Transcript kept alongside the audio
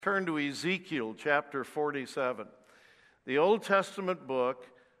Turn to Ezekiel chapter 47, the Old Testament book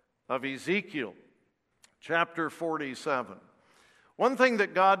of Ezekiel, chapter 47. One thing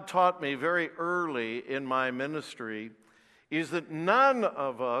that God taught me very early in my ministry is that none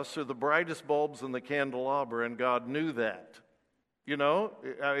of us are the brightest bulbs in the candelabra, and God knew that. You know,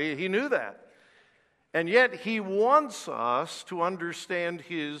 He knew that. And yet He wants us to understand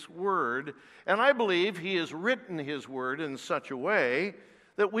His Word, and I believe He has written His Word in such a way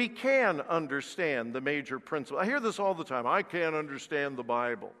that we can understand the major principles. I hear this all the time. I can't understand the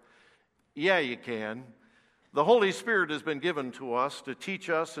Bible. Yeah, you can. The Holy Spirit has been given to us to teach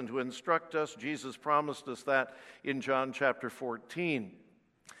us and to instruct us. Jesus promised us that in John chapter 14.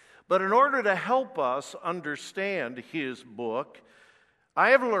 But in order to help us understand His book, I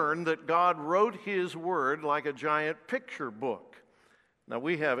have learned that God wrote His Word like a giant picture book. Now,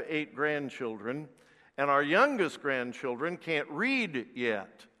 we have 8 grandchildren, and our youngest grandchildren can't read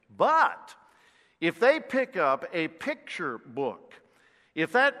yet. But if they pick up a picture book,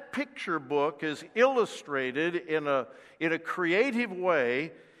 if that picture book is illustrated in a creative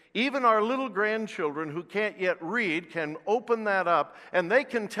way, even our little grandchildren who can't yet read can open that up, and they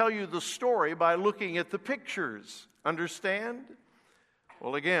can tell you the story by looking at the pictures. Understand?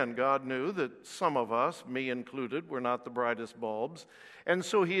 Well, again, God knew that some of us, me included, were not the brightest bulbs. And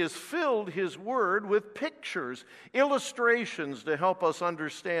so He has filled His Word with pictures, illustrations to help us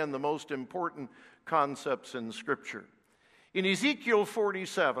understand the most important concepts in Scripture. In Ezekiel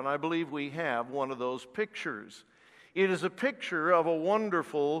 47, I believe we have one of those pictures. It is a picture of a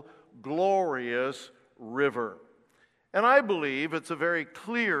wonderful, glorious river. And I believe it's a very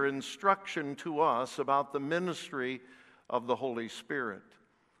clear instruction to us about the ministry of the Holy Spirit.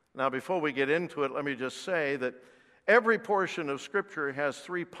 Now, before we get into it, let me just say that every portion of Scripture has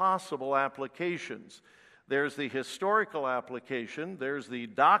 3 possible applications. There's the historical application, there's the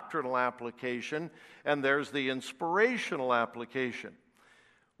doctrinal application, and there's the inspirational application.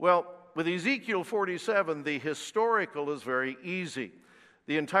 Well, with Ezekiel 47, the historical is very easy.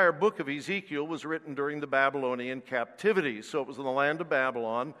 The entire book of Ezekiel was written during the Babylonian captivity. So it was in the land of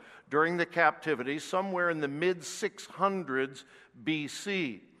Babylon during the captivity, somewhere in the mid-600s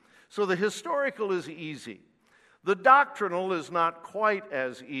BC. So the historical is easy. The doctrinal is not quite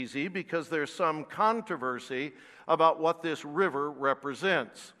as easy because there's some controversy about what this river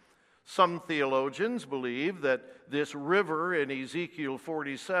represents. Some theologians believe that this river in Ezekiel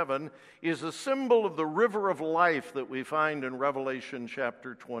 47 is a symbol of the river of life that we find in Revelation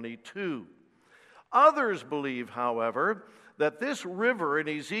chapter 22. Others believe, however, that this river in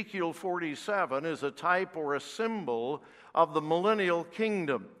Ezekiel 47 is a type or a symbol of the millennial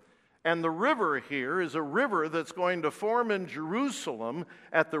kingdom. And the river here is a river that's going to form in Jerusalem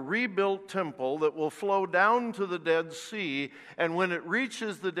at the rebuilt temple that will flow down to the Dead Sea. And when it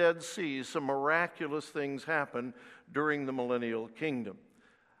reaches the Dead Sea, some miraculous things happen during the millennial kingdom.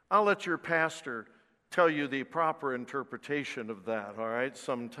 I'll let your pastor tell you the proper interpretation of that, all right,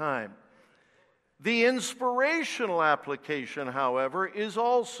 sometime. The inspirational application, however, is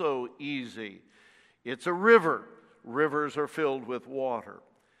also easy. It's a river. Rivers are filled with water.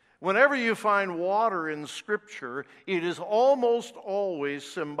 Whenever you find water in Scripture, it is almost always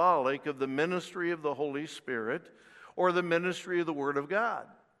symbolic of the ministry of the Holy Spirit or the ministry of the Word of God,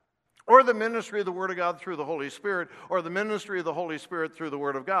 or the ministry of the Word of God through the Holy Spirit, or the ministry of the Holy Spirit through the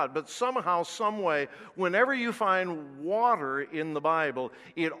Word of God. But somehow, some way, whenever you find water in the Bible,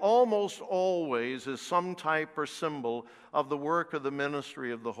 it almost always is some type or symbol of the work of the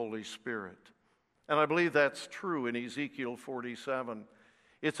ministry of the Holy Spirit. And I believe that's true in Ezekiel 47.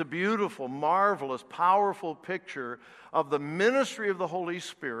 It's a beautiful, marvelous, powerful picture of the ministry of the Holy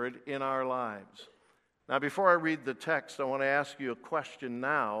Spirit in our lives. Now, before I read the text, I want to ask you a question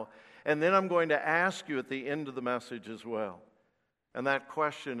now, and then I'm going to ask you at the end of the message as well. And that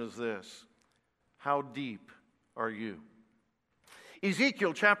question is this: how deep are you?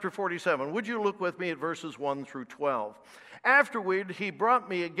 Ezekiel chapter 47, would you look with me at verses 1 through 12? Afterward, he brought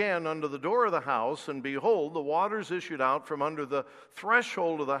me again unto the door of the house, and behold, the waters issued out from under the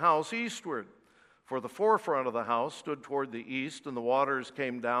threshold of the house eastward. For the forefront of the house stood toward the east, and the waters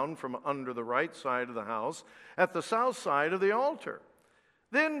came down from under the right side of the house, at the south side of the altar.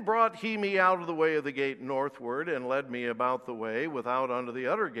 Then brought he me out of the way of the gate northward, and led me about the way without unto the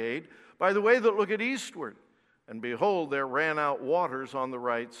other gate, by the way that looketh eastward. And behold, there ran out waters on the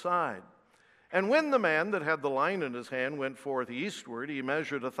right side. And when the man that had the line in his hand went forth eastward, he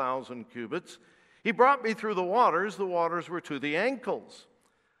measured 1,000 cubits. He brought me through the waters were to the ankles.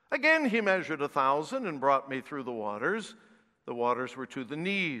 Again he measured 1,000 and brought me through the waters were to the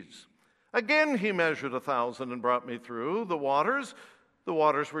knees. Again he measured 1,000 and brought me through the The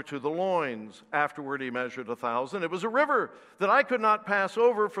waters were to the loins. Afterward he measured 1,000. It was a river that I could not pass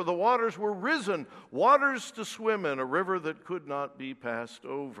over, for the waters were risen, waters to swim in, a river that could not be passed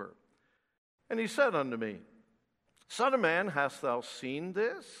over. And he said unto me, Son of man, hast thou seen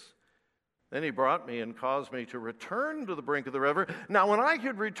this? Then he brought me and caused me to return to the brink of the river. Now when I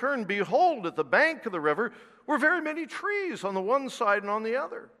had returned, behold, at the bank of the river were very many trees on the one side and on the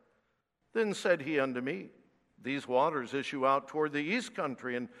other. Then said he unto me, These waters issue out toward the east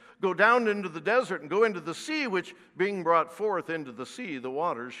country, and go down into the desert, and go into the sea, which being brought forth into the sea, the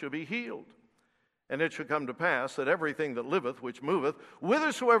waters shall be healed. And it shall come to pass that everything that liveth, which moveth,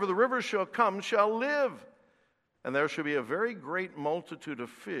 whithersoever the rivers shall come, shall live. And there shall be a very great multitude of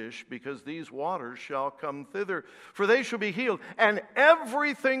fish, because these waters shall come thither, for they shall be healed, and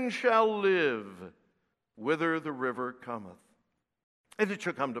everything shall live, whither the river cometh. And it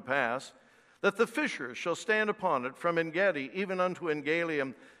shall come to pass that the fishers shall stand upon it from En-gedi even unto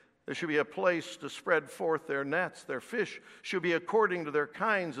En-galium. There shall be a place to spread forth their nets. Their fish shall be according to their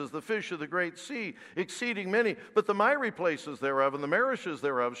kinds, as the fish of the great sea, exceeding many. But the miry places thereof and the marishes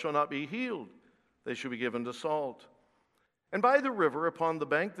thereof shall not be healed. They shall be given to salt. And by the river upon the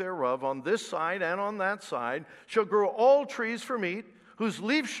bank thereof, on this side and on that side, shall grow all trees for meat, whose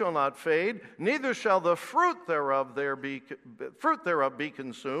leaf shall not fade, neither shall the fruit thereof be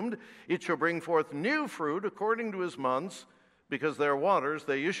consumed. It shall bring forth new fruit according to his months, because their waters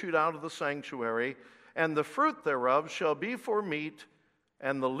they issued out of the sanctuary, and the fruit thereof shall be for meat,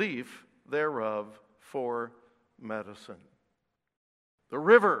 and the leaf thereof for medicine. The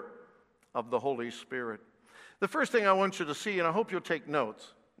river of the Holy Spirit. The first thing I want you to see, and I hope you'll take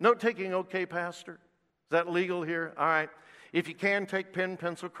notes. Note-taking okay, Pastor? Is that legal here? All right. If you can, take pen,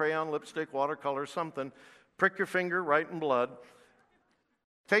 pencil, crayon, lipstick, watercolor, something. Prick your finger, write in blood.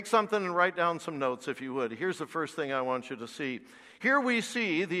 Take something and write down some notes if you would. Here's the first thing I want you to see. Here we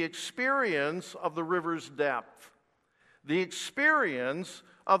see the experience of the river's depth. The experience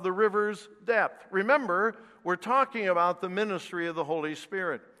of the river's depth. Remember, we're talking about the ministry of the Holy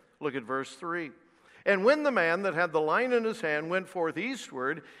Spirit. Look at verse 3. And when the man that had the line in his hand went forth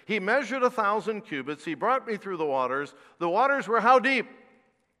eastward, he measured 1,000 cubits. He brought me through the waters. The waters were how deep?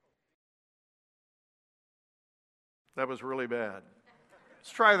 That was really bad.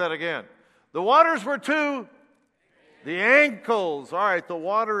 Let's try that again. The waters were to the ankles. All right, the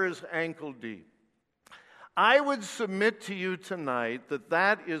water is ankle deep. I would submit to you tonight that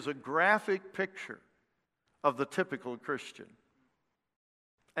that is a graphic picture of the typical Christian.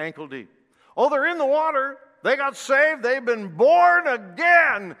 Ankle deep. Oh, they're in the water. They got saved. They've been born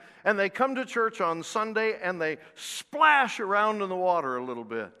again. And they come to church on Sunday and they splash around in the water a little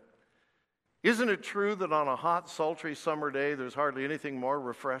bit. Isn't it true that on a hot, sultry summer day, there's hardly anything more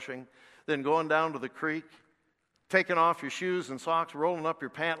refreshing than going down to the creek, taking off your shoes and socks, rolling up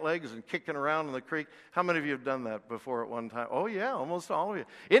your pant legs and kicking around in the creek? How many of you have done that before at one time? Oh, yeah, almost all of you.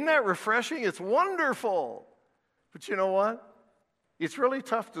 Isn't that refreshing? It's wonderful. But you know what? It's really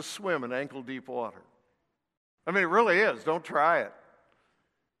tough to swim in ankle-deep water. I mean, it really is. Don't try it.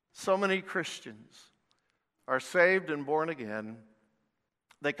 So many Christians are saved and born again.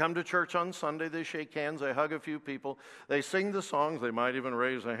 They come to church on Sunday. They shake hands. They hug a few people. They sing the songs. They might even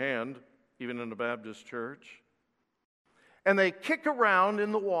raise a hand, even in a Baptist church. And they kick around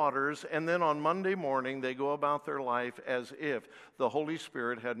in the waters, and then on Monday morning, they go about their life as if the Holy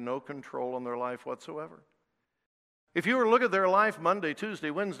Spirit had no control on their life whatsoever. If you were to look at their life Monday, Tuesday,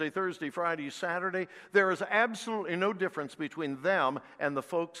 Wednesday, Thursday, Friday, Saturday, there is absolutely no difference between them and the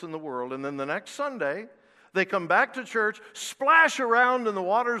folks in the world. And then the next Sunday, they come back to church, splash around in the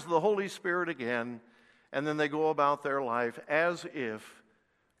waters of the Holy Spirit again, and then they go about their life as if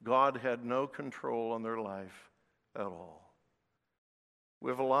God had no control on their life at all. We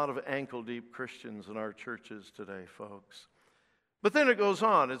have a lot of ankle-deep Christians in our churches today, folks. But then it goes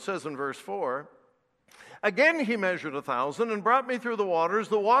on. It says in verse 4, Again he measured 1,000 and brought me through the waters.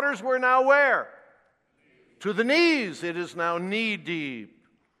 The waters were now where? To the knees. It is now knee-deep.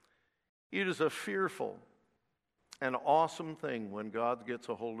 It is a fearful and awesome thing when God gets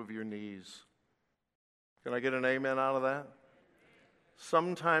a hold of your knees. Can I get an amen out of that?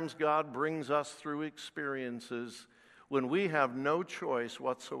 Sometimes God brings us through experiences when we have no choice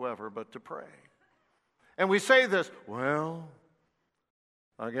whatsoever but to pray. And we say this, well,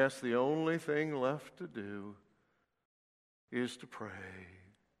 I guess the only thing left to do is to pray.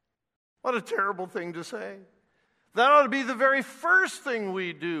 What a terrible thing to say. That ought to be the very first thing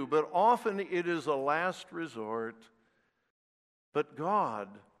we do, but often it is a last resort. But God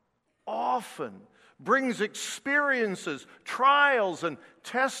often brings experiences, trials, and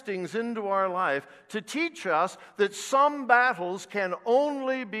testings into our life to teach us that some battles can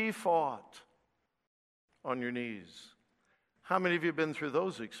only be fought on your knees. How many of you have been through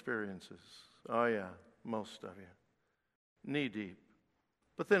those experiences? Oh yeah, most of you. Knee deep.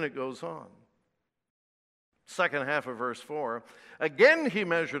 But then it goes on. Second half of verse 4. Again he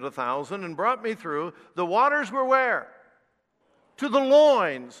measured 1,000 and brought me through. The waters were where? To the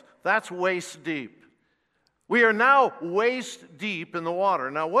loins. That's waist deep. We are now waist deep in the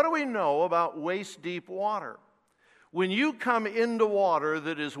water. Now, what do we know about waist deep water? When you come into water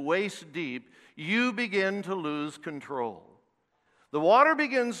that is waist deep, you begin to lose control. The water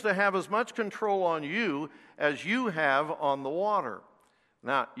begins to have as much control on you as you have on the water.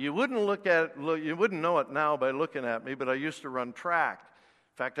 Now, you wouldn't know it now by looking at me, but I used to run track.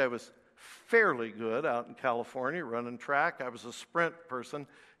 In fact, I was fairly good out in California running track. I was a sprint person,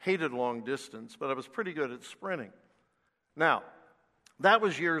 hated long distance, but I was pretty good at sprinting. Now, that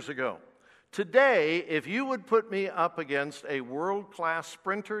was years ago. Today, if you would put me up against a world-class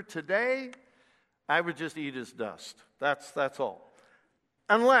sprinter today, I would just eat his dust. That's all.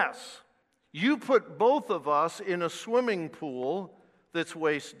 Unless you put both of us in a swimming pool that's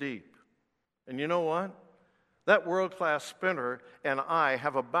waist deep. And you know what? That world-class sprinter and I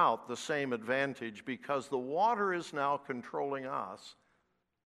have about the same advantage because the water is now controlling us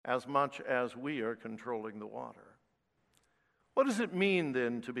as much as we are controlling the water. What does it mean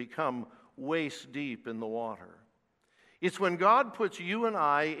then to become waist deep in the water? It's when God puts you and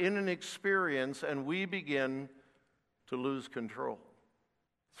I in an experience and we begin to lose control.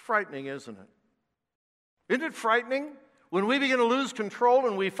 It's frightening, isn't it? Isn't it frightening when we begin to lose control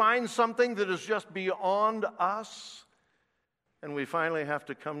and we find something that is just beyond us and we finally have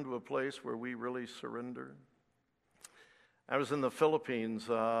to come to a place where we really surrender? I was in the Philippines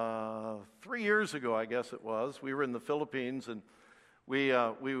 3 years ago, I guess it was. We were in the Philippines and we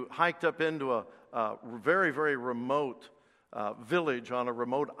hiked up into a very, very remote village on a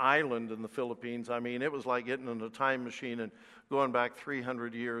remote island in the Philippines. I mean, it was like getting in a time machine and going back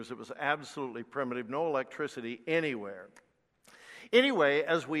 300 years. It was absolutely primitive, no electricity anywhere. Anyway,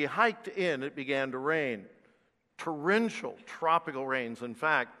 as we hiked in, it began to rain. Torrential, tropical rains. In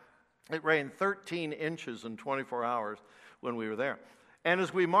fact, it rained 13 inches in 24 hours when we were there. And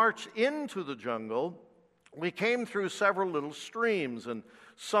as we marched into the jungle, we came through several little streams, and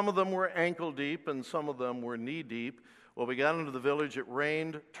some of them were ankle deep and some of them were knee deep. Well, we got into the village. It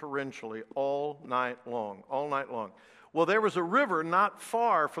rained torrentially all night long. Well, there was a river not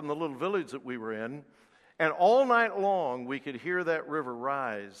far from the little village that we were in, and all night long we could hear that river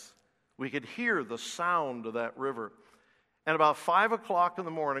rise. We could hear the sound of that river. And about 5 o'clock in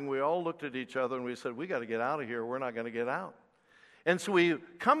the morning, we all looked at each other and we said, we got to get out of here. We're not going to get out. And so we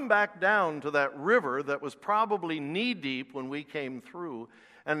come back down to that river that was probably knee deep when we came through,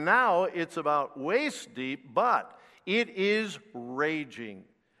 and now it's about waist deep, but it is raging.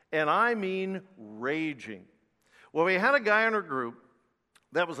 And I mean raging. Well, we had a guy in our group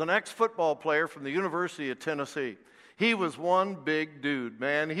that was an ex-football player from the University of Tennessee. He was one big dude,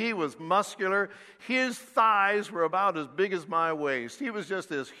 man. He was muscular. His thighs were about as big as my waist. He was just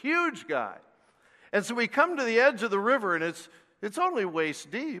this huge guy. And so we come to the edge of the river, and it's only waist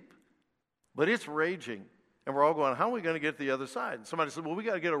deep, but it's raging. And we're all going, how are we going to get to the other side? And somebody said, well, we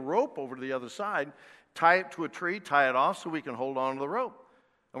got to get a rope over to the other side, tie it to a tree, tie it off so we can hold on to the rope.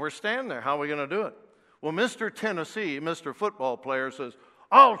 And we're standing there. How are we going to do it? Well, Mr. Tennessee, Mr. Football Player says,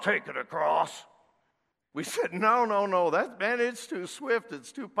 I'll take it across. We said, no, it's too swift,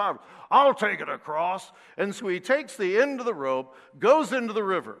 it's too powerful. I'll take it across. And so he takes the end of the rope, goes into the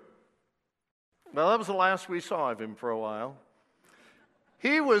river. Well, that was the last we saw of him for a while.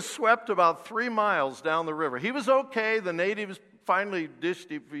 He was swept about 3 miles down the river. He was okay. The natives finally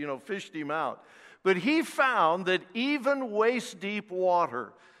fished him out. But he found that even waist-deep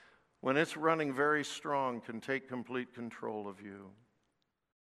water, when it's running very strong, can take complete control of you.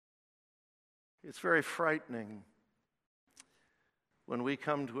 It's very frightening when we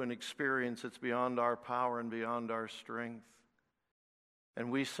come to an experience that's beyond our power and beyond our strength,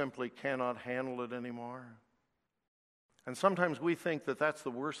 and we simply cannot handle it anymore. And sometimes we think that that's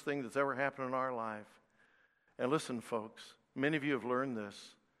the worst thing that's ever happened in our life. And listen, folks, many of you have learned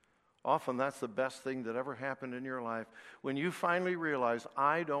this. Often that's the best thing that ever happened in your life. When you finally realize,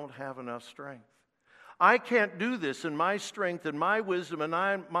 I don't have enough strength. I can't do this in my strength and my wisdom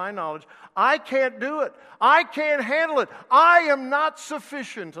and my knowledge. I can't do it. I can't handle it. I am not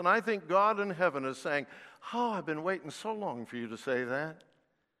sufficient. And I think God in heaven is saying, oh, I've been waiting so long for you to say that.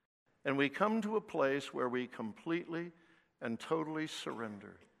 And we come to a place where we completely and totally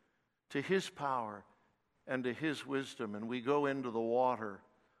surrender to His power and to his wisdom, and we go into the water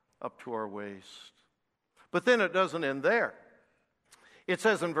up to our waist. But then it doesn't end there. It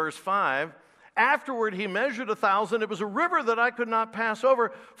says in verse 5, afterward he measured 1,000. It was a river that I could not pass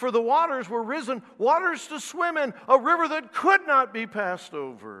over, for the waters were risen, waters to swim in, a river that could not be passed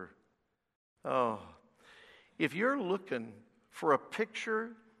over. Oh, if you're looking for a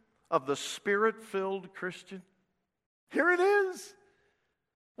picture of the Spirit-filled Christian, here it is.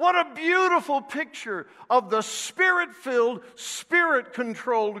 What a beautiful picture of the Spirit-filled,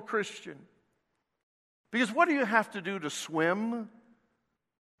 Spirit-controlled Christian. Because what do you have to do to swim?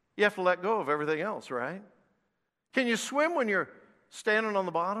 You have to let go of everything else, right? Can you swim when you're standing on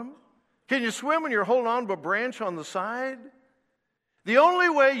the bottom? Can you swim when you're holding on to a branch on the side? The only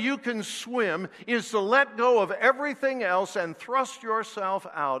way you can swim is to let go of everything else and thrust yourself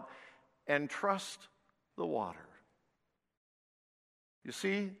out and trust the water. You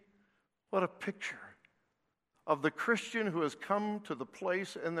see, what a picture of the Christian who has come to the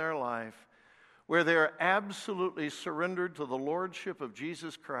place in their life where they are absolutely surrendered to the lordship of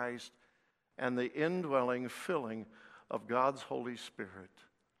Jesus Christ and the indwelling filling of God's Holy Spirit.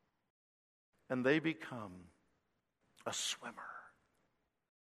 And they become a swimmer.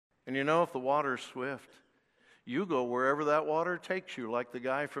 And you know, if the water's swift, you go wherever that water takes you, like the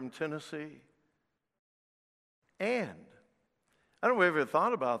guy from Tennessee. And I don't know if you've ever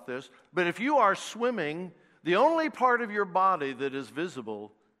thought about this, but if you are swimming, the only part of your body that is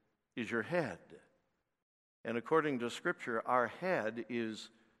visible is your head. And according to Scripture, our head is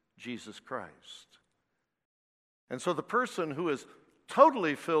Jesus Christ. And so the person who is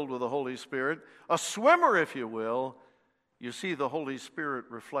totally filled with the Holy Spirit, a swimmer, if you will, you see the Holy Spirit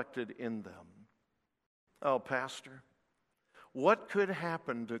reflected in them. Oh, Pastor, what could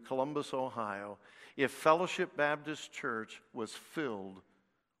happen to Columbus, Ohio, if Fellowship Baptist Church was filled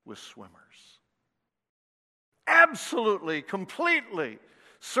with swimmers? Absolutely, completely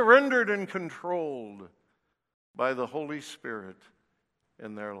surrendered and controlled by the Holy Spirit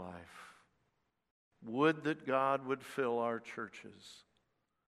in their life. Would that God would fill our churches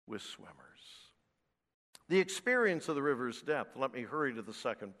with swimmers. The experience of the river's depth. Let me hurry to the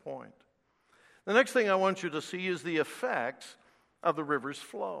second point. The next thing I want you to see is the effects of the river's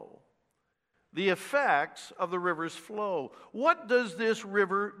flow. The effects of the river's flow. What does this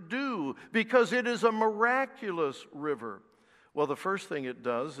river do? Because it is a miraculous river. Well, the first thing it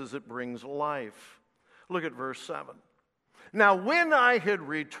does is it brings life. Look at verse 7. Now, when I had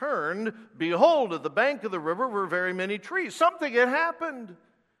returned, behold, at the bank of the river were very many trees. Something had happened.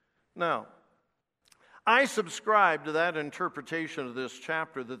 Now, I subscribe to that interpretation of this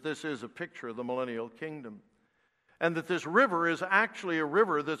chapter that this is a picture of the millennial kingdom. And that this river is actually a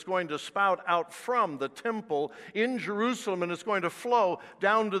river that's going to spout out from the temple in Jerusalem and it's going to flow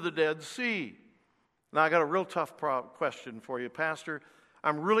down to the Dead Sea. Now, I got a real tough question for you, Pastor.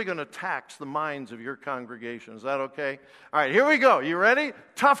 I'm really going to tax the minds of your congregation. Is that okay? All right, here we go. You ready?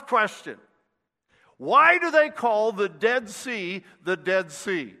 Tough question. Why do they call the Dead Sea the Dead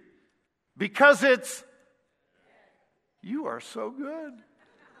Sea? Because it's... You are so good.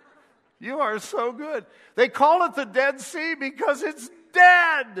 You are so good. They call it the Dead Sea because it's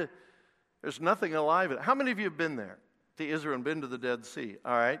dead. There's nothing alive in it. How many of you have been there to Israel and been to the Dead Sea?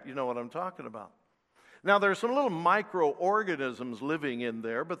 All right, you know what I'm talking about. Now, there's some little microorganisms living in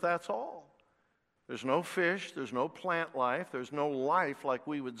there, but that's all. There's no fish, there's no plant life, there's no life like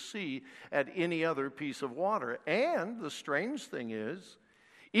we would see at any other piece of water. And the strange thing is,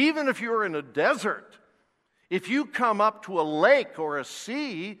 even if you're in a desert, if you come up to a lake or a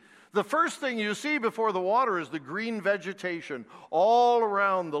sea, the first thing you see before the water is the green vegetation all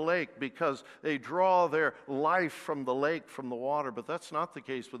around the lake because they draw their life from the lake, from the water. But that's not the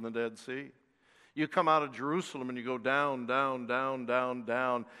case with the Dead Sea. You come out of Jerusalem and you go down, down, down, down,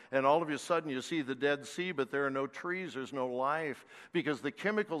 down, and all of a sudden you see the Dead Sea, but there are no trees, there's no life, because the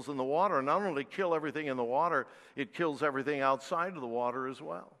chemicals in the water not only kill everything in the water, it kills everything outside of the water as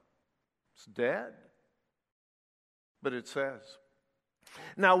well. It's dead. But it says,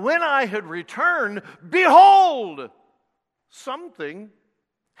 now when I had returned, behold, something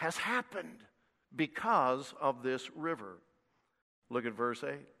has happened because of this river. Look at verse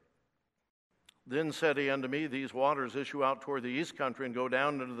 8. Then said he unto me, these waters issue out toward the east country and go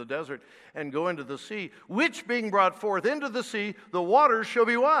down into the desert and go into the sea, which being brought forth into the sea, the waters shall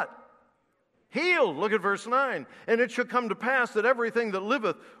be what? Healed. Look at verse 9. And it shall come to pass that everything that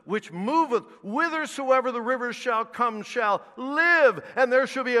liveth, which moveth, whithersoever the rivers shall come, shall live. And there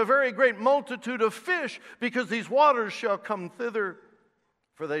shall be a very great multitude of fish, because these waters shall come thither,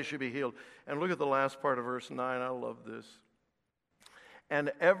 for they shall be healed. And look at the last part of verse 9. I love this.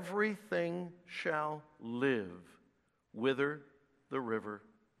 and everything shall live whither the river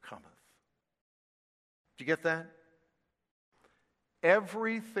cometh. Did you get that?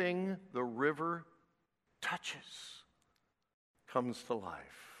 Everything the river touches comes to life.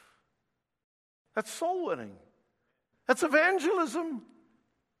 That's soul winning. That's evangelism.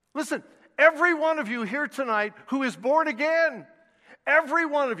 Listen, every one of you here tonight who is born again, every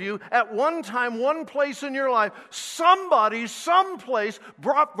one of you, at one time, one place in your life, somebody, someplace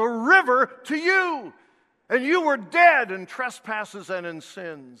brought the river to you. And you were dead in trespasses and in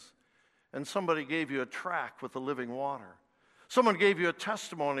sins. And somebody gave you a tract with the living water. Someone gave you a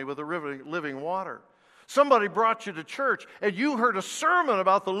testimony with the living water. Somebody brought you to church and you heard a sermon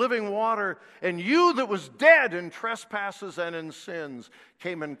about the living water, and you that was dead in trespasses and in sins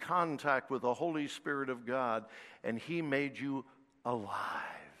came in contact with the Holy Spirit of God, and He made you alive.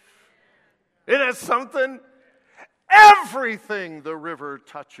 Isn't that something? Everything the river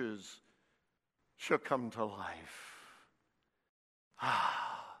touches shall come to life.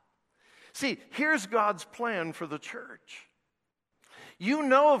 See, here's God's plan for the church. You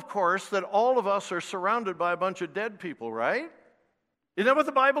know, of course, that all of us are surrounded by a bunch of dead people, right? Isn't that what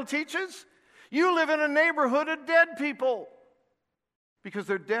the Bible teaches? You live in a neighborhood of dead people because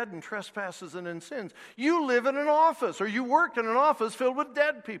they're dead in trespasses and in sins. You live in an office, or you work in an office filled with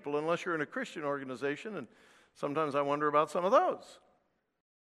dead people, unless you're in a Christian organization, and sometimes I wonder about some of those.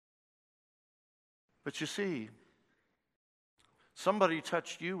 But you see, somebody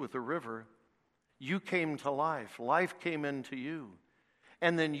touched you with a river. You came to life. Life came into you.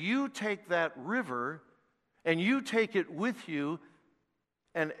 And then you take that river and you take it with you,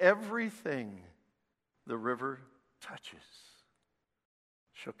 and everything the river touches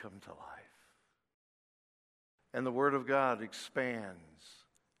shall come to life. And the Word of God expands,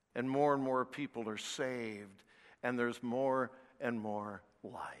 and more people are saved, and there's more and more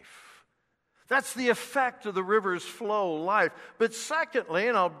life. That's the effect of the river's flow, life. But secondly,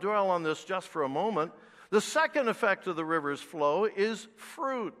 and I'll dwell on this just for a moment, the second effect of the river's flow is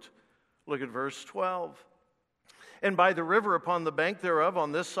fruit. Look at verse 12. And by the river upon the bank thereof,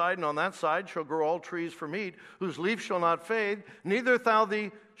 on this side and on that side, shall grow all trees for meat, whose leaf shall not fade, neither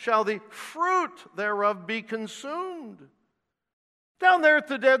shall the fruit thereof be consumed. Down there at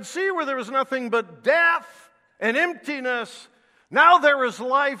the Dead Sea, where there was nothing but death and emptiness, now there is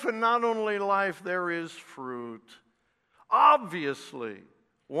life, and not only life, there is fruit. Obviously,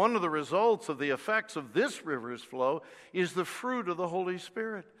 one of the results of the effects of this river's flow is the fruit of the Holy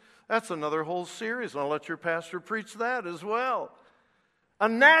Spirit. That's another whole series, and I'll let your pastor preach that as well. A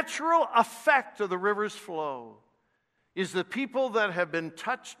natural effect of the river's flow is the people that have been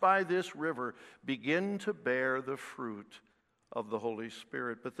touched by this river begin to bear the fruit of the Holy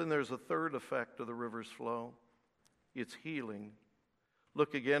Spirit. But then there's a third effect of the river's flow. It's healing.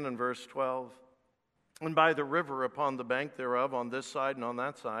 Look again in verse 12. And by the river upon the bank thereof, on this side and on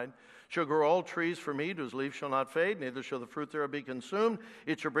that side, shall grow all trees for meat, whose leaf shall not fade, neither shall the fruit thereof be consumed.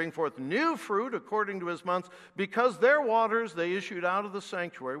 It shall bring forth new fruit according to his months, because their waters they issued out of the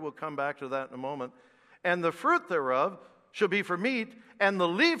sanctuary. We'll come back to that in a moment. And the fruit thereof shall be for meat, and the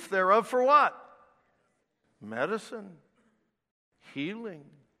leaf thereof for what? Medicine. Healing.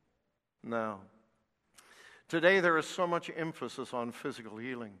 Now, today there is so much emphasis on physical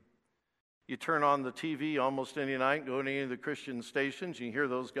healing. You turn on the TV almost any night, go to any of the Christian stations, you hear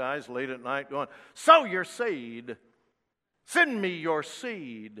those guys late at night going, sow your seed. Send me your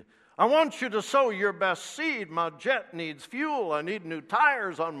seed. I want you to sow your best seed. My jet needs fuel. I need new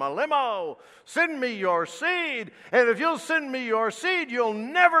tires on my limo. Send me your seed. And if you'll send me your seed, you'll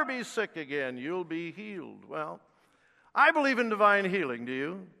never be sick again. You'll be healed. Well, I believe in divine healing, do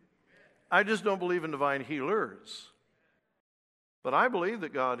you? I just don't believe in divine healers. But I believe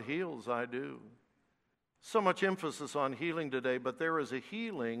that God heals, I do. So much emphasis on healing today, but there is a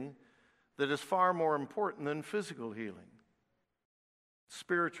healing that is far more important than physical healing.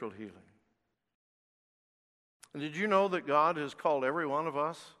 Spiritual healing. And did you know that God has called every one of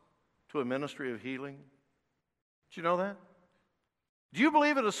us to a ministry of healing? Did you know that? Do you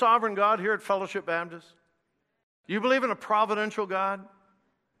believe in a sovereign God here at Fellowship Baptist? Do you believe in a providential God?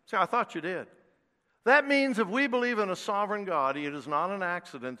 See, I thought you did. That means if we believe in a sovereign God, it is not an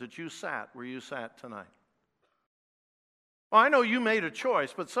accident that you sat where you sat tonight. Well, I know you made a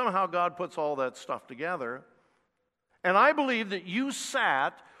choice, but somehow God puts all that stuff together. And I believe that you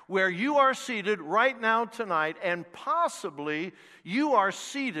sat where you are seated right now tonight, and possibly you are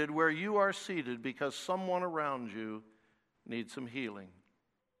seated where you are seated because someone around you needs some healing.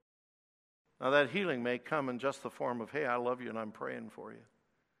 Now, that healing may come in just the form of, hey, I love you and I'm praying for you.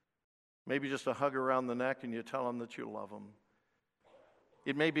 Maybe just a hug around the neck and you tell them that you love them.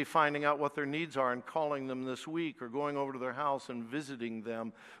 It may be finding out what their needs are and calling them this week or going over to their house and visiting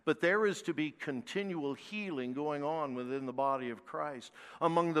them. But there is to be continual healing going on within the body of Christ,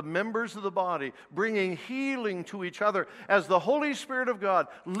 among the members of the body, bringing healing to each other as the Holy Spirit of God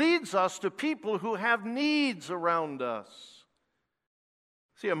leads us to people who have needs around us.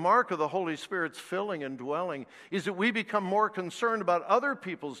 See, a mark of the Holy Spirit's filling and dwelling is that we become more concerned about other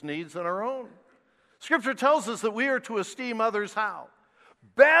people's needs than our own. Scripture tells us that we are to esteem others how?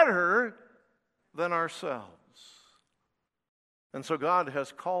 Better than ourselves. And so God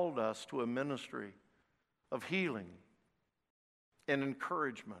has called us to a ministry of healing and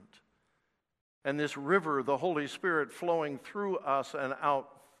encouragement. And this river, the Holy Spirit flowing through us and out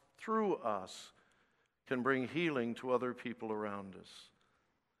through us, can bring healing to other people around us.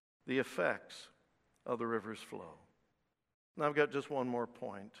 The effects of the river's flow. Now I've got just one more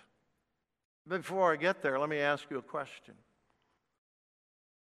point. Before I get there, let me ask you a question.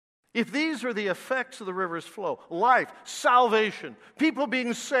 If these are the effects of the river's flow, life, salvation, people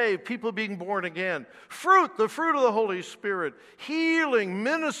being saved, people being born again, fruit, the fruit of the Holy Spirit, healing,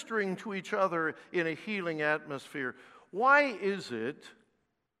 ministering to each other in a healing atmosphere, why is it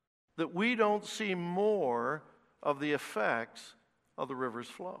that we don't see more of the effects of the river's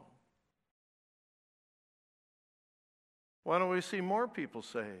flow? Why don't we see more people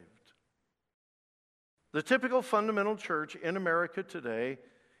saved? The typical fundamental church in America today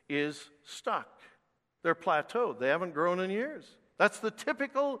is stuck. They're plateaued. They haven't grown in years. That's the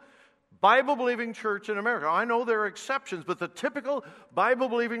typical Bible-believing church in America. I know there are exceptions, but the typical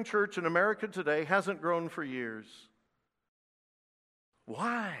Bible-believing church in America today hasn't grown for years.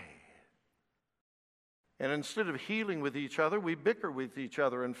 Why? And instead of healing with each other, we bicker with each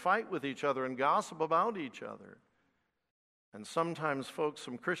other and fight with each other and gossip about each other. And sometimes, folks,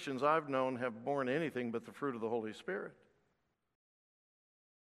 some Christians I've known have borne anything but the fruit of the Holy Spirit.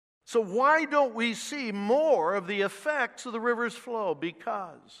 So why don't we see more of the effects of the river's flow?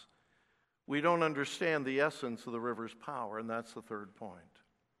 Because we don't understand the essence of the river's power, and that's the third point.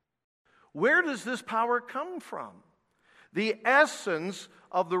 Where does this power come from? The essence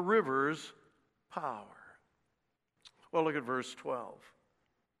of the river's power. Well, look at verse 12.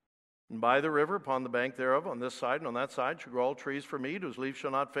 And by the river, upon the bank thereof, on this side and on that side, shall grow all trees for meat, whose leaves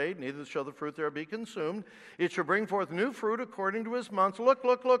shall not fade, neither shall the fruit thereof be consumed. It shall bring forth new fruit according to his months. Look.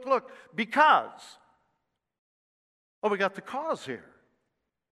 Because. Oh, we got the cause here.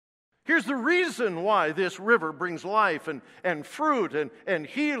 Here's the reason why this river brings life and fruit and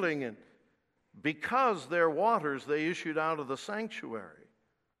healing. And because their waters they issued out of the sanctuary.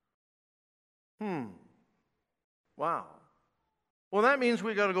 Wow. Well, that means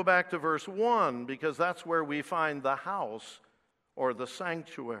we got to go back to verse 1 because that's where we find the house or the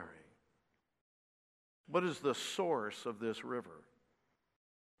sanctuary. What is the source of this river?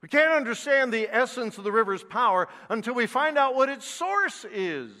 We can't understand the essence of the river's power until we find out what its source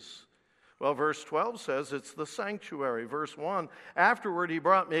is. Well, verse 12 says it's the sanctuary. Verse 1, afterward he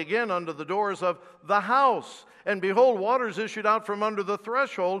brought me again unto the doors of the house, and behold, waters issued out from under the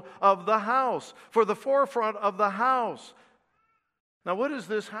threshold of the house, for the forefront of the house. Now, what is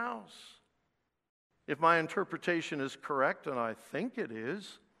this house? If my interpretation is correct, and I think it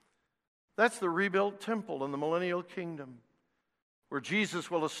is, that's the rebuilt temple in the millennial kingdom, where Jesus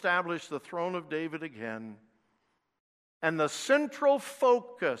will establish the throne of David again. And the central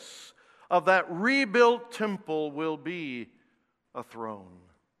focus of that rebuilt temple will be a throne.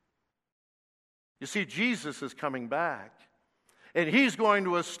 You see, Jesus is coming back, and he's going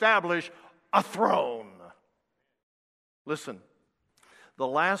to establish a throne. Listen. The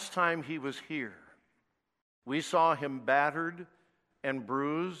last time he was here, we saw him battered and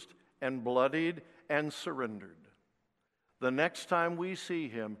bruised and bloodied and surrendered. The next time we see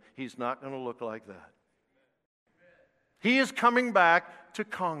him, he's not going to look like that. He is coming back to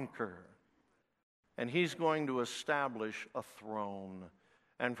conquer. And he's going to establish a throne.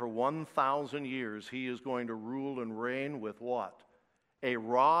 And for 1,000 years, he is going to rule and reign with what? A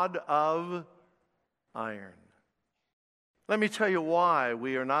rod of iron. Let me tell you why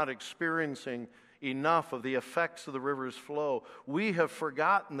we are not experiencing enough of the effects of the river's flow. We have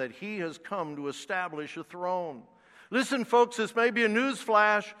forgotten that he has come to establish a throne. Listen, folks, this may be a news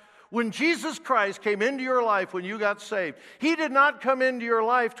flash. When Jesus Christ came into your life when you got saved, he did not come into your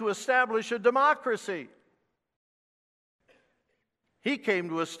life to establish a democracy. He came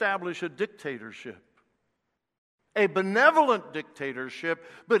to establish a dictatorship. A benevolent dictatorship,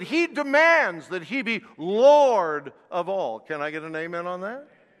 but he demands that he be Lord of all. Can I get an amen on that?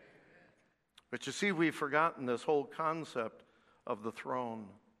 But you see, we've forgotten this whole concept of the throne.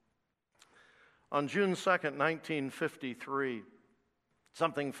 On June 2nd, 1953,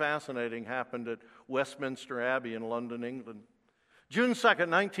 Something fascinating happened at Westminster Abbey in London, England. June 2nd,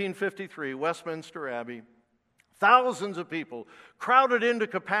 1953, Westminster Abbey. Thousands of people crowded into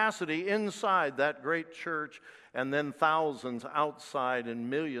capacity inside that great church, and then thousands outside and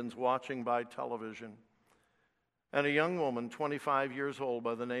millions watching by television. And a young woman, 25 years old,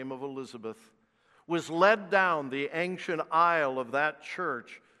 by the name of Elizabeth, was led down the ancient aisle of that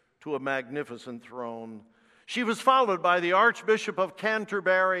church to a magnificent throne. She was followed by the Archbishop of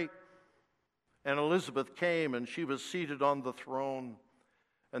Canterbury, and Elizabeth came and she was seated on the throne.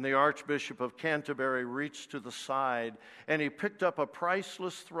 And the Archbishop of Canterbury reached to the side, and he picked up a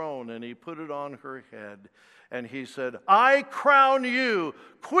priceless throne and he put it on her head. And he said, "I crown you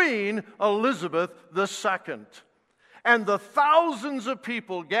Queen Elizabeth II." And the thousands of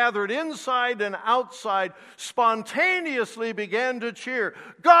people gathered inside and outside spontaneously began to cheer,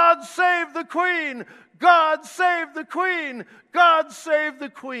 "God save the Queen! God save the Queen! God save the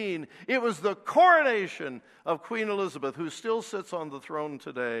Queen!" It was the coronation of Queen Elizabeth, who still sits on the throne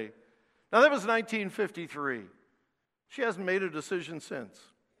today. Now, that was 1953. She hasn't made a decision since.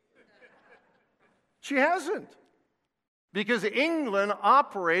 She hasn't. Because England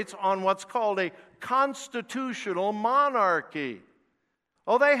operates on what's called a constitutional monarchy.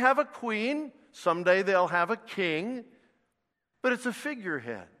 Oh, they have a queen. Someday they'll have a king. But it's a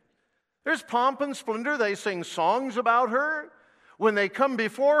figurehead. There's pomp and splendor. They sing songs about her. When they come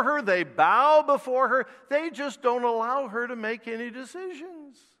before her, they bow before her. They just don't allow her to make any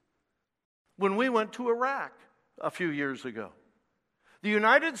decisions. When we went to Iraq a few years ago, the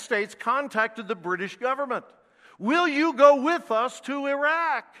United States contacted the British government. "Will you go with us to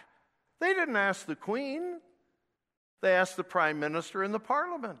Iraq?" They didn't ask the Queen. They asked the Prime Minister and the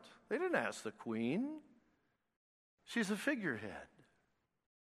Parliament. They didn't ask the Queen. She's a figurehead.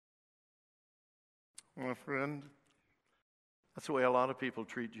 My friend, that's the way a lot of people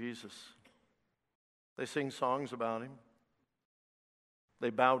treat Jesus. They sing songs about him. They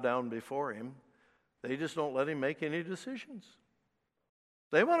bow down before him. They just don't let him make any decisions.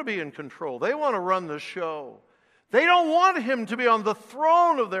 They want to be in control. They want to run the show. They don't want him to be on the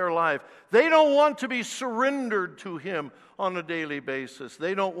throne of their life. They don't want to be surrendered to him on a daily basis.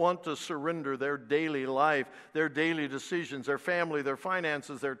 They don't want to surrender their daily life, their daily decisions, their family, their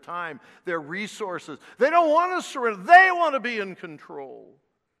finances, their time, their resources. They don't want to surrender. They want to be in control.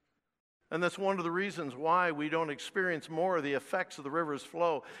 And that's one of the reasons why we don't experience more of the effects of the river's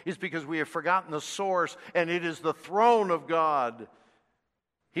flow, is because we have forgotten the source, and it is the throne of God.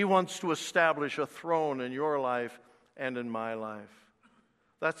 He wants to establish a throne in your life and in my life.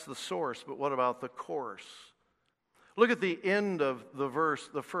 That's the source, but what about the course? Look at the end of the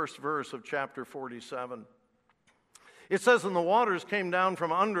first verse of chapter 47. It says, "And the waters came down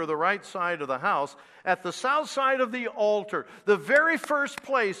from under the right side of the house at the south side of the altar." The very first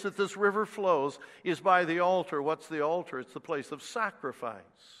place that this river flows is by the altar. What's the altar? It's the place of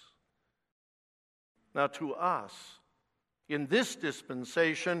sacrifice. Now, to us, in this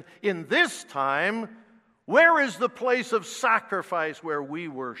dispensation, in this time, where is the place of sacrifice where we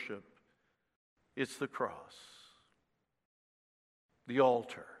worship? It's the cross, the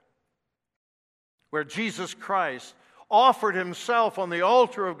altar, where Jesus Christ offered himself on the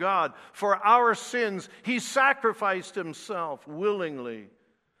altar of God for our sins. He sacrificed himself willingly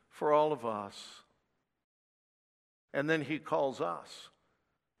for all of us. And then he calls us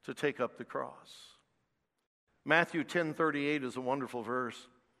to take up the cross. Matthew 10:38 is a wonderful verse.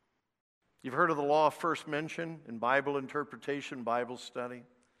 You've heard of the law of first mention in Bible interpretation, Bible study.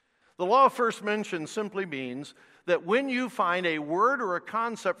 The law of first mention simply means that when you find a word or a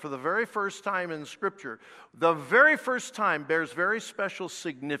concept for the very first time in Scripture, the very first time bears very special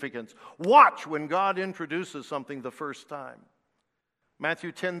significance. Watch when God introduces something the first time.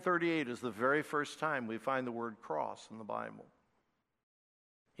 Matthew 10:38 is the very first time we find the word cross in the Bible.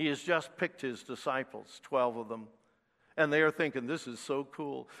 He has just picked his disciples, 12 of them, and they are thinking, this is so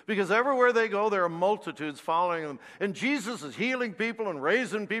cool. Because everywhere they go, there are multitudes following them. And Jesus is healing people and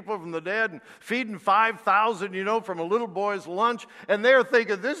raising people from the dead and feeding 5,000, from a little boy's lunch. And they're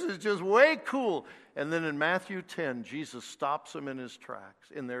thinking, this is just way cool. And then in Matthew 10, Jesus stops them in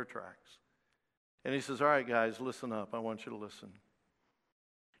their tracks. And he says, all right, guys, listen up. I want you to listen.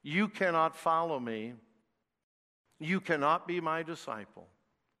 You cannot follow me. You cannot be my disciple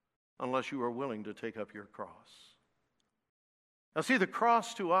unless you are willing to take up your cross. Now, see, the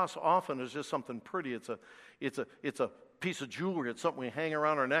cross to us often is just something pretty. It's a piece of jewelry. It's something we hang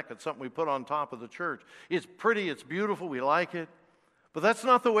around our neck. It's something we put on top of the church. It's pretty. It's beautiful. We like it. But that's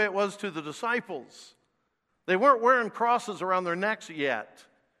not the way it was to the disciples. They weren't wearing crosses around their necks yet.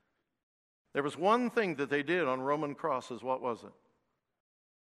 There was one thing that they did on Roman crosses. What was it?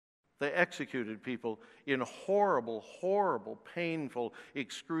 They executed people in horrible, horrible, painful,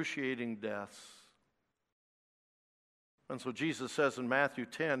 excruciating deaths. And so Jesus says in Matthew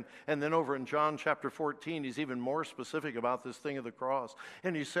 10, and then over in John chapter 14, he's even more specific about this thing of the cross.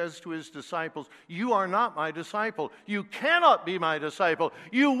 And he says to his disciples, you are not my disciple. You cannot be my disciple.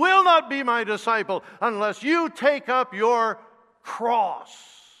 You will not be my disciple unless you take up your cross.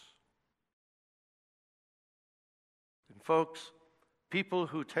 And folks, people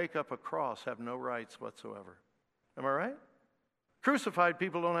who take up a cross have no rights whatsoever. Am I right? Crucified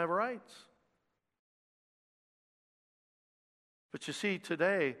people don't have rights. But you see,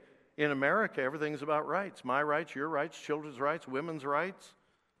 today in America, everything's about rights. My rights, your rights, children's rights, women's rights,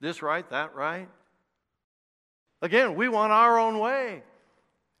 this right, that right. Again, we want our own way.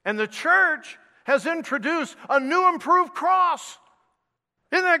 And the church has introduced a new improved cross.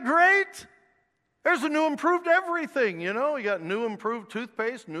 Isn't that great? There's a new improved everything, you know. You got new improved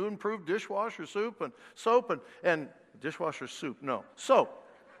toothpaste, new improved dishwasher soap and dishwasher soup, no, soap.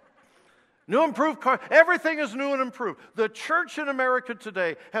 New improved car. Everything is new and improved. The church in America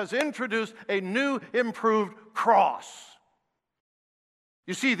today has introduced a new improved cross.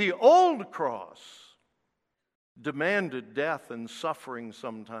 You see, the old cross demanded death and suffering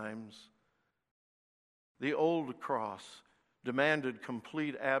sometimes. The old cross demanded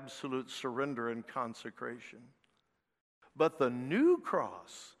complete, absolute surrender and consecration. But the new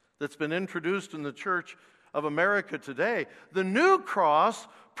cross that's been introduced in the church of America today, the new cross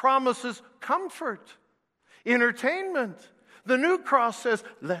promises comfort, entertainment. The new cross says,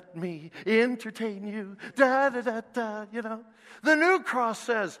 let me entertain you, da-da-da-da, you know. The new cross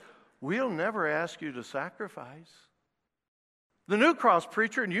says, we'll never ask you to sacrifice. The new cross,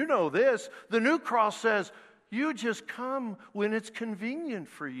 preacher, and you know this, the new cross says, you just come when it's convenient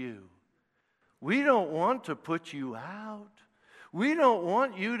for you. We don't want to put you out. We don't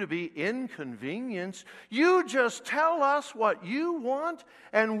want you to be inconvenienced. You just tell us what you want,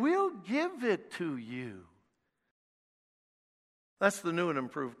 and we'll give it to you. That's the new and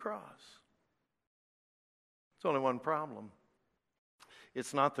improved cross. It's only one problem.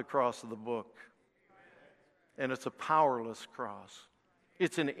 It's not the cross of the book. And it's a powerless cross.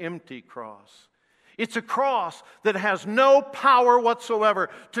 It's an empty cross. It's a cross that has no power whatsoever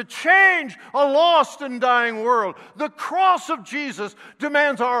to change a lost and dying world. The cross of Jesus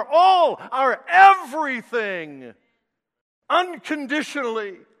demands our all, our everything,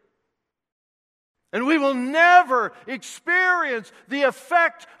 unconditionally. And we will never experience the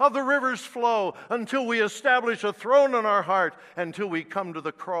effect of the river's flow until we establish a throne in our heart, until we come to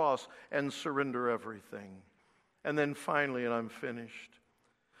the cross and surrender everything. And then finally, and I'm finished,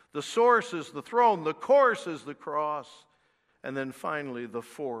 the source is the throne, the course is the cross, and then finally the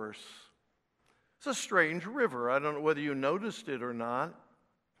force. It's a strange river. I don't know whether you noticed it or not,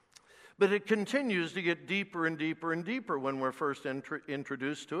 but it continues to get deeper and deeper and deeper. When we're first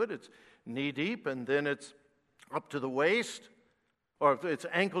introduced to it, it's knee deep, and then it's up to the waist, or if it's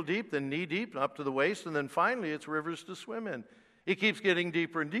ankle deep, then knee deep, up to the waist, and then finally it's rivers to swim in. It keeps getting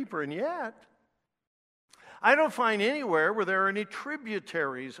deeper and deeper, and yet I don't find anywhere where there are any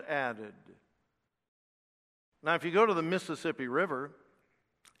tributaries added. Now, if you go to the Mississippi River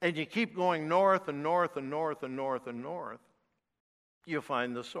and you keep going north and north and north and north and north, you'll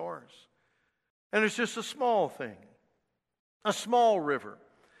find the source. And it's just a small thing, a small river.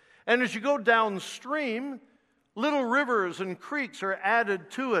 And as you go downstream, little rivers and creeks are added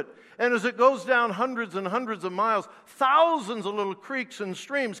to it. And as it goes down hundreds and hundreds of miles, thousands of little creeks and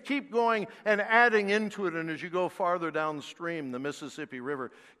streams keep going and adding into it. And as you go farther downstream, the Mississippi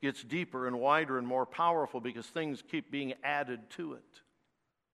River gets deeper and wider and more powerful because things keep being added to it.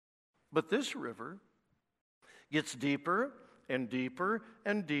 But this river gets deeper and deeper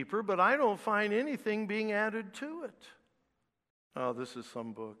and deeper, but I don't find anything being added to it. Oh, this is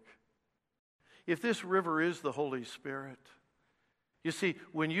some book. If this river is the Holy Spirit, you see,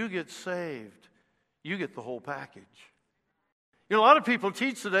 when you get saved, you get the whole package. You know, a lot of people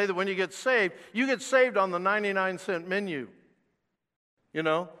teach today that when you get saved on the 99-cent menu. You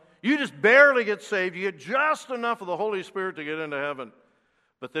know, you just barely get saved. You get just enough of the Holy Spirit to get into heaven.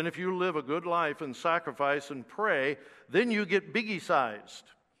 But then if you live a good life and sacrifice and pray, then you get biggie-sized.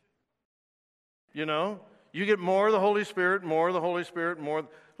 You know, you get more of the Holy Spirit, more of the Holy Spirit, more.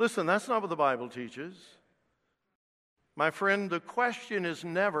 Listen, that's not what the Bible teaches. My friend, the question is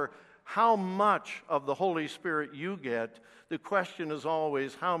never how much of the Holy Spirit you get. The question is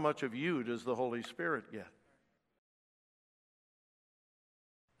always how much of you does the Holy Spirit get?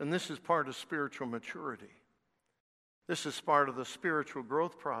 And this is part of spiritual maturity. This is part of the spiritual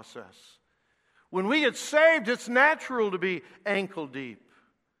growth process. When we get saved, it's natural to be ankle deep.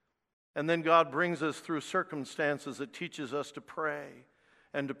 And then God brings us through circumstances that teaches us to pray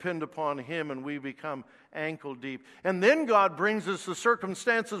and depend upon Him, and we become ankle deep. And then God brings us to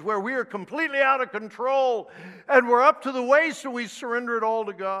circumstances where we are completely out of control and we're up to the waist and we surrender it all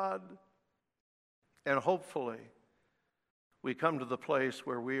to God. And hopefully, we come to the place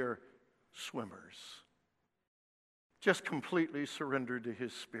where we are swimmers, just completely surrendered to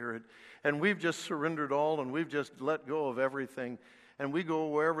His Spirit. And we've just surrendered all, and we've just let go of everything. And we go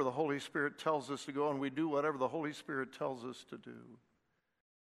wherever the Holy Spirit tells us to go, and we do whatever the Holy Spirit tells us to do.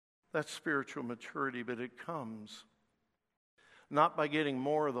 That's spiritual maturity, but it comes not by getting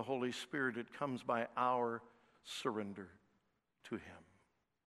more of the Holy Spirit. It comes by our surrender to Him.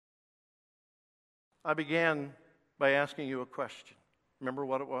 I began by asking you a question. Remember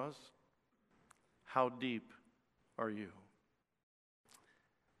what it was? How deep are you?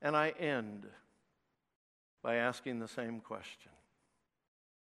 And I end by asking the same question.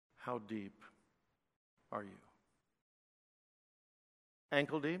 How deep are you?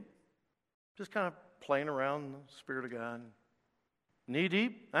 Ankle deep? Just kind of playing around in the Spirit of God. Knee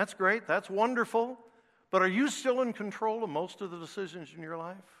deep? That's great. That's wonderful. But are you still in control of most of the decisions in your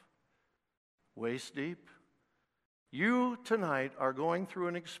life? Waist deep? You tonight are going through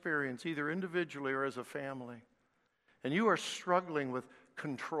an experience, either individually or as a family, and you are struggling with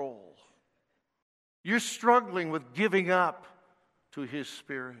control. You're struggling with giving up to His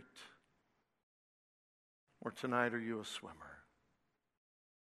Spirit. Or tonight, are you a swimmer?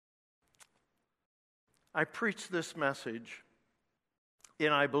 I preached this message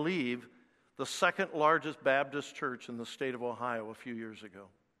in, I believe, the second largest Baptist church in the state of Ohio a few years ago.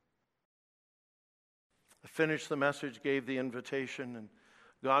 I finished the message, gave the invitation, and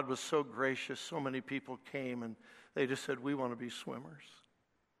God was so gracious. So many people came, and they just said, we want to be swimmers.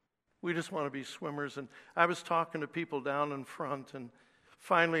 We just want to be swimmers. And I was talking to people down in front, and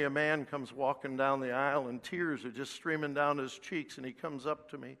finally a man comes walking down the aisle, and tears are just streaming down his cheeks, and he comes up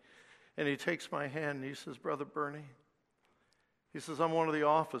to me, and he takes my hand, and he says, Brother Burney, he says, I'm one of the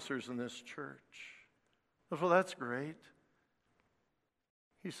officers in this church. I said, well, that's great.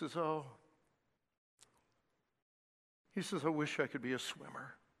 He says, I wish I could be a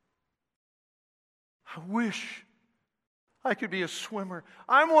swimmer. I wish I could be a swimmer.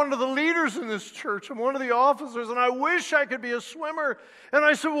 I'm one of the leaders in this church. I'm one of the officers, and I wish I could be a swimmer. And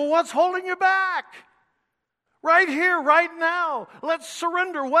I said, well, what's holding you back? Right here, right now. Let's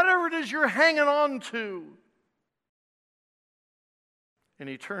surrender whatever it is you're hanging on to. And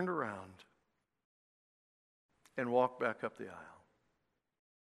he turned around and walked back up the aisle.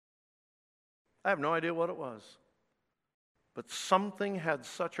 I have no idea what it was. But something had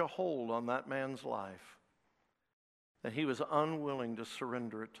such a hold on that man's life that he was unwilling to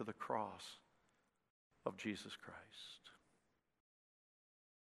surrender it to the cross of Jesus Christ.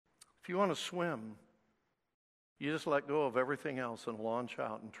 If you want to swim, you just let go of everything else and launch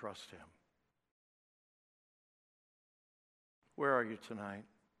out and trust Him. Where are you tonight?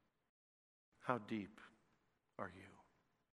 How deep are you?